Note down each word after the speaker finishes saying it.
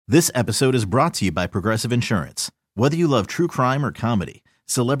This episode is brought to you by Progressive Insurance. Whether you love true crime or comedy,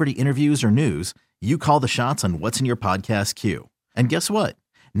 celebrity interviews or news, you call the shots on what's in your podcast queue. And guess what?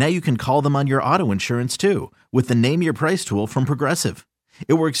 Now you can call them on your auto insurance too with the Name Your Price tool from Progressive.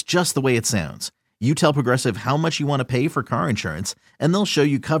 It works just the way it sounds. You tell Progressive how much you want to pay for car insurance, and they'll show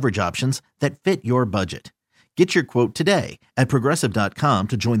you coverage options that fit your budget. Get your quote today at Progressive.com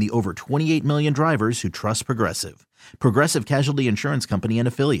to join the over 28 million drivers who trust Progressive. Progressive Casualty Insurance Company and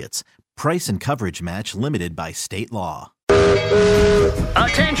Affiliates. Price and coverage match limited by state law.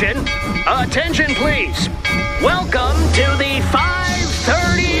 Attention! Attention, please! Welcome to the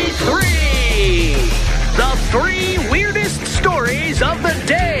 533! The 3 weirdest stories of the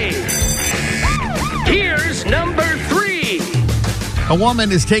day. Here's number 3. A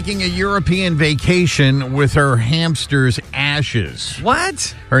woman is taking a European vacation with her hamster's ashes.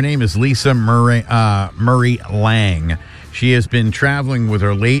 What? Her name is Lisa Murray Lang. She has been traveling with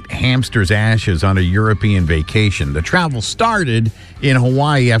her late hamster's ashes on a European vacation. The travel started in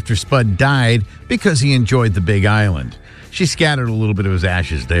Hawaii after Spud died because he enjoyed the Big Island. She scattered a little bit of his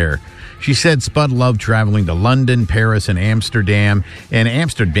ashes there. She said Spud loved traveling to London, Paris, and Amsterdam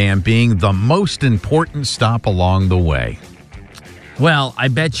being the most important stop along the way. Well, I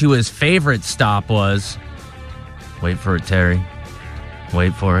bet you his favorite stop was... Wait for it, Terry.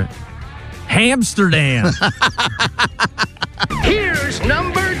 Wait for it. Hamsterdam. Here's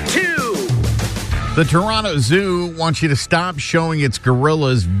number 2. The Toronto Zoo wants you to stop showing its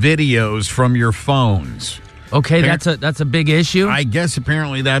gorillas videos from your phones. Okay, that's a big issue. I guess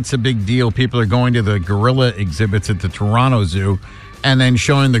apparently that's a big deal. People are going to the gorilla exhibits at the Toronto Zoo and then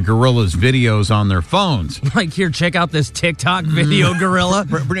showing the gorillas videos on their phones. Like, here, check out this TikTok video gorilla.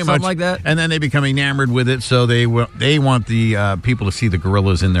 Pretty Something much like that. And then they become enamored with it, so they want the people to see the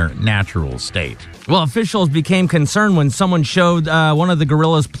gorillas in their natural state. Well, officials became concerned when someone showed one of the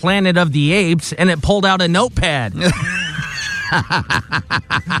gorillas Planet of the Apes, and it pulled out a notepad. Like,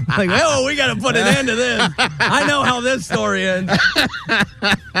 oh, we got to put an end to this. I know how this story ends.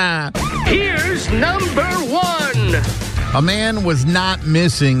 Here's number 1. A man was not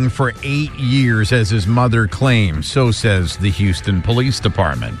missing for 8 years, as his mother claims. So says the Houston Police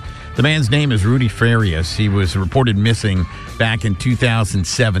Department. The man's name is Rudy Farias. He was reported missing back in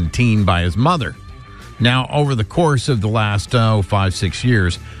 2017 by his mother. Now, over the course of the last 5-6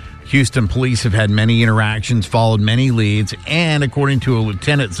 years, Houston police have had many interactions, followed many leads, and according to a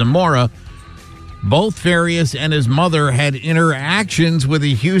Lieutenant Zamora, both Farias and his mother had interactions with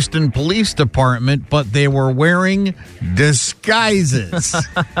the Houston Police Department, but they were wearing disguises.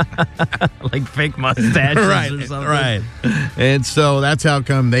 Like fake mustaches or something. Right. And so that's how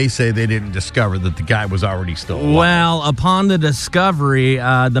come they say they didn't discover that the guy was already still alive. Well, upon the discovery,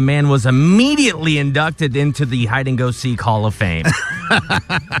 the man was immediately inducted into the Hide-and-Go-Seek Hall of Fame.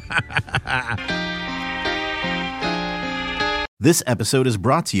 This episode is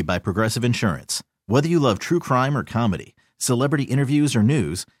brought to you by Progressive Insurance. Whether you love true crime or comedy, celebrity interviews or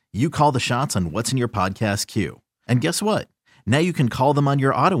news, you call the shots on what's in your podcast queue. And guess what? Now you can call them on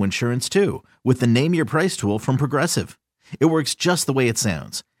your auto insurance too with the Name Your Price tool from Progressive. It works just the way it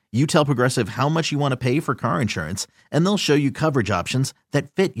sounds. You tell Progressive how much you want to pay for car insurance, and they'll show you coverage options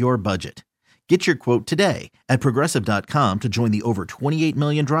that fit your budget. Get your quote today at Progressive.com to join the over 28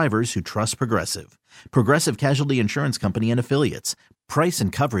 million drivers who trust Progressive. Progressive Casualty Insurance Company and Affiliates. Price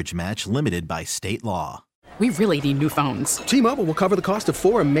and coverage match limited by state law. We really need new phones. T-Mobile will cover the cost of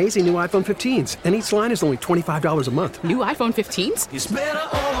 4 amazing new iPhone 15s, and each line is only $25 a month. New iPhone 15s? It's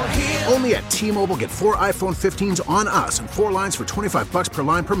better over here. Only at T-Mobile, get 4 iPhone 15s on us and 4 lines for $25 per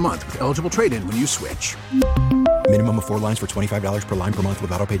line per month with eligible trade-in when you switch. Minimum of 4 lines for $25 per line per month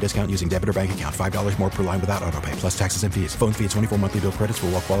with autopay discount using debit or bank account. $5 more per line without autopay, plus taxes and fees. Phone fee at 24 monthly bill credits for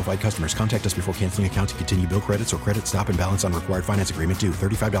well-qualified customers. Contact us before canceling account to continue bill credits or credit stop and balance on required finance agreement due.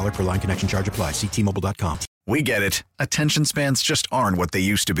 $35 per line connection charge applies. See T-Mobile.com. We get it. Attention spans just aren't what they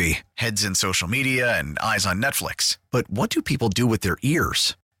used to be. Heads in social media and eyes on Netflix. But what do people do with their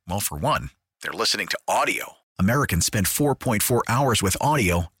ears? Well, for one, they're listening to audio. Americans spend 4.4 hours with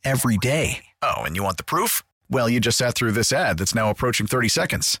audio every day. Oh, and you want the proof? Well, you just sat through this ad that's now approaching 30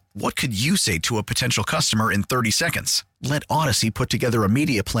 seconds. What could you say to a potential customer in 30 seconds? Let Odyssey put together a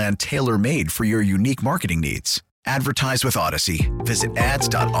media plan tailor-made for your unique marketing needs. Advertise with Odyssey. Visit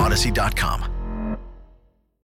ads.odyssey.com.